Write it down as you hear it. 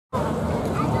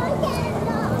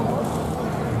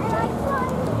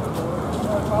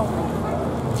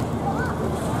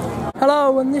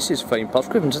Hello, and this is Theme Plus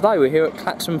Crib, and today we're here at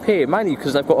Clacton Pier, mainly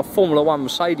because they've got a Formula 1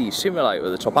 Mercedes simulator at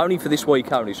the top, only for this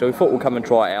week only, so we thought we'll come and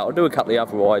try it out. I'll do a couple of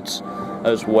other rides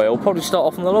as well, probably start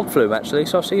off on the log flume actually,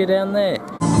 so I'll see you down there.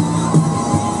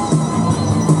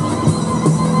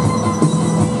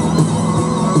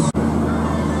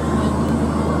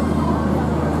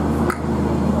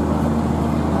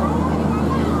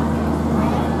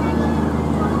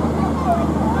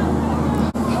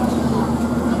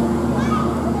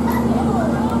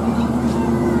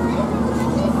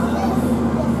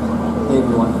 Hey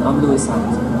everyone, I'm Lewis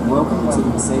Hamilton. Welcome to the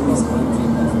Mercedes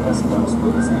AMG F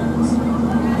Motorsport Series.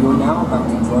 You're now about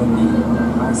to join me on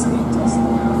a high-speed test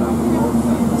around the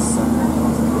world-famous circuit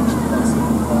of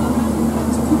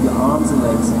So keep your arms and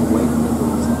legs away from the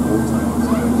doors at all times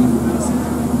and leave the message.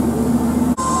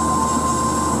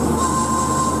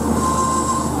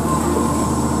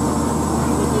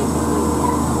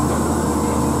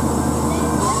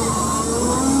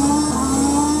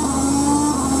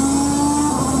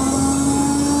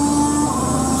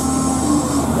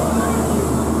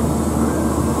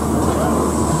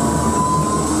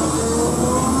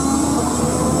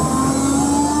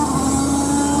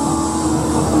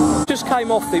 Just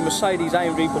came off the Mercedes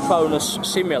AMG Patronus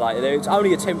simulator there. It's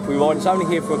only a temporary ride, it's only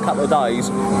here for a couple of days,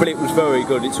 but it was very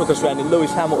good. It took us around in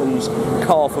Lewis Hamilton's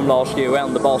car from last year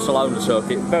around the Barcelona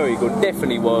circuit. Very good,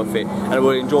 definitely worth it, and I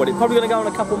really enjoyed it. Probably going to go on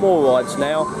a couple more rides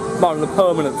now, one of the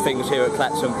permanent things here at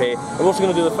Clacton Pier. I'm also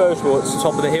going to do the first one at the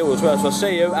top of the hill as well, so I'll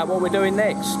see you at what we're doing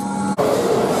next.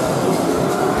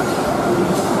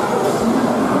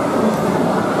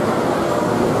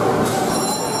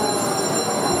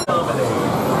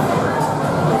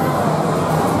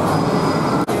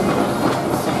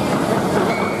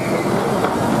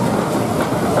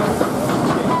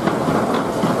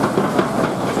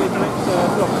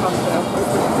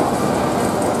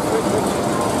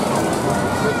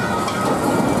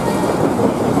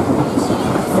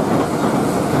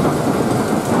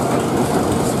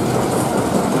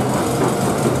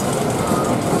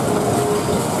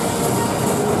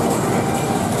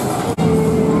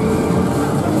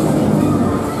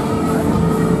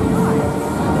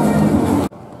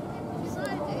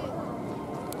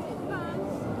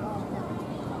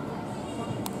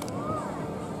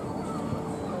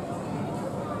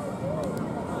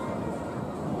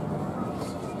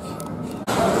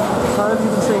 So as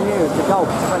you can see here is the Golf.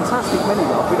 It's a fantastic mini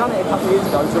golf. We've done it a couple of years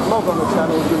ago, so vlog on the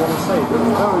channel if you want to see it.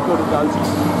 It's very good. It goes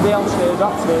downstairs,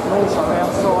 upstairs and also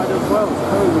outside as well. It's a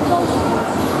very good golf.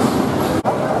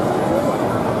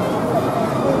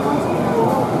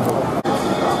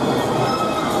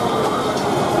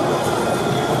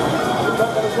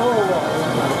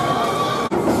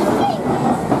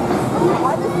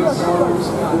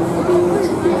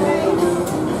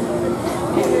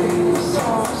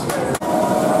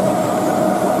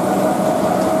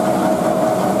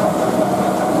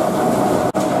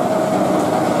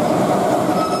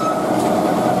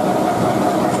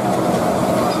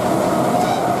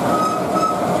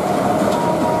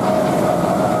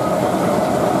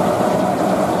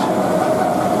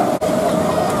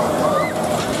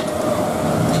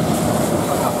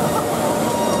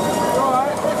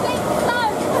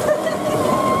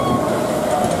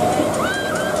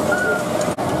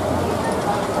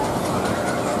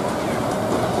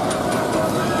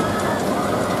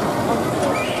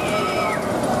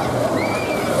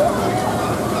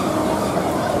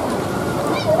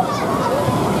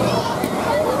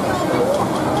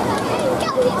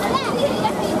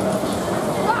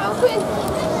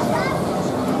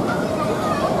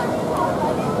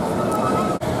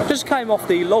 Just came off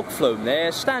the log flume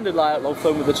there, standard layout log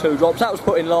flume with the two drops. That was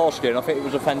put in last year and I think it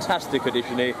was a fantastic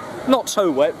addition here. Not too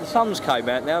wet, the sun's came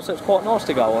out now so it's quite nice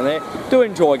to go on there. Do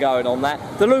enjoy going on that.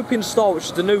 The Looping Star, which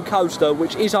is the new coaster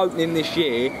which is opening this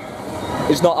year,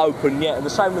 is not open yet, and the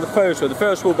same with the Ferris wheel. The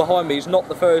Ferris wheel behind me is not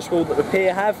the Ferris wheel that the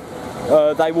pier have.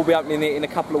 They will be opening it in a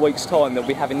couple of weeks' time. They'll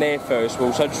be having their Ferris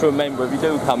wheel, so just remember if you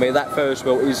do come here, that Ferris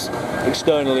wheel is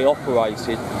externally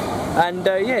operated. And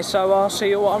yeah, so I'll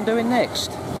see you what I'm doing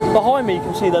next. Behind me you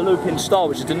can see the Looping Star,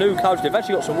 which is the new coaster. They've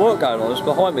actually got some work going on. It's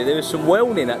behind me. There is some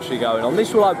welding actually going on.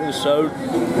 This will open soon.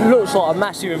 It looks like a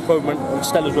massive improvement on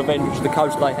Stella's Revenge, which is the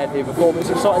coaster they had here before, but it's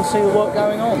exciting to see the work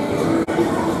going on.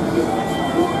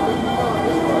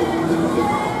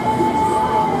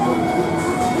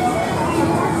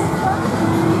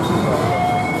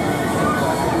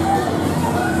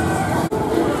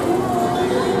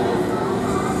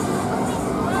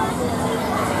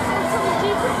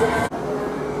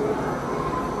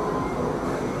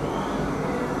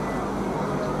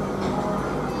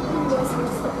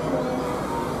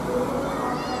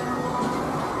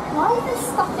 Why is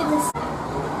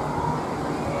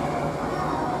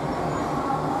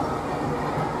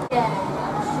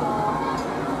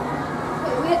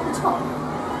top.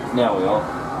 Now we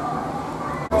are.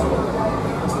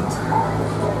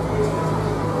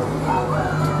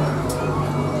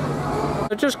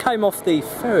 I just came off the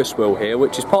Ferris wheel here,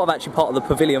 which is actually part of the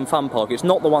Pavilion Fun Park. It's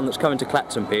not the one that's coming to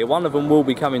Clacton Pier. One of them will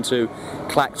be coming to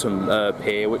Clacton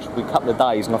Pier, which will be a couple of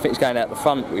days, and I think it's going out the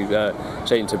front, we've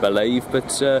seem to believe.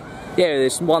 But yeah,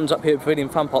 there's ones up here at Pavilion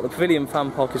Fun Park. The Pavilion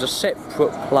Fun Park is a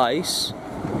separate place.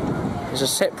 There's a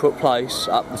separate place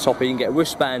up the top here. You can get a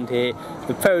wristband here.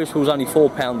 The Ferris wheel's only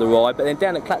 £4 a ride, but then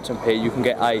down at Clacton Pier you can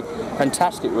get a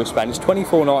fantastic wristband. It's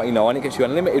 £24.99. It gets you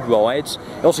unlimited rides.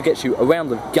 It also gets you around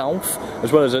the Gulf,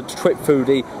 as well as a trip through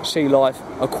the Sea Life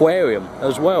Aquarium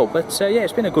as well. But yeah,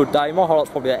 it's been a good day. My highlight's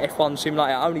probably that F1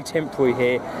 simulator, only temporary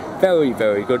here. Very,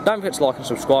 very good. Don't forget to like and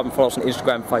subscribe and follow us on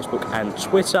Instagram, Facebook and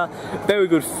Twitter. Very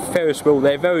good Ferris wheel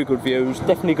there, very good views.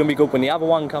 Definitely going to be good when the other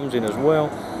one comes in as well.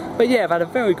 But yeah, I've had a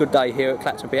very good day here at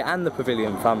Clacton Pier and the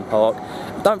Pavilion Fun Park.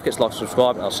 Don't forget to like and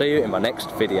subscribe, and I'll see you in my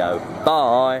next video.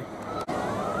 Bye!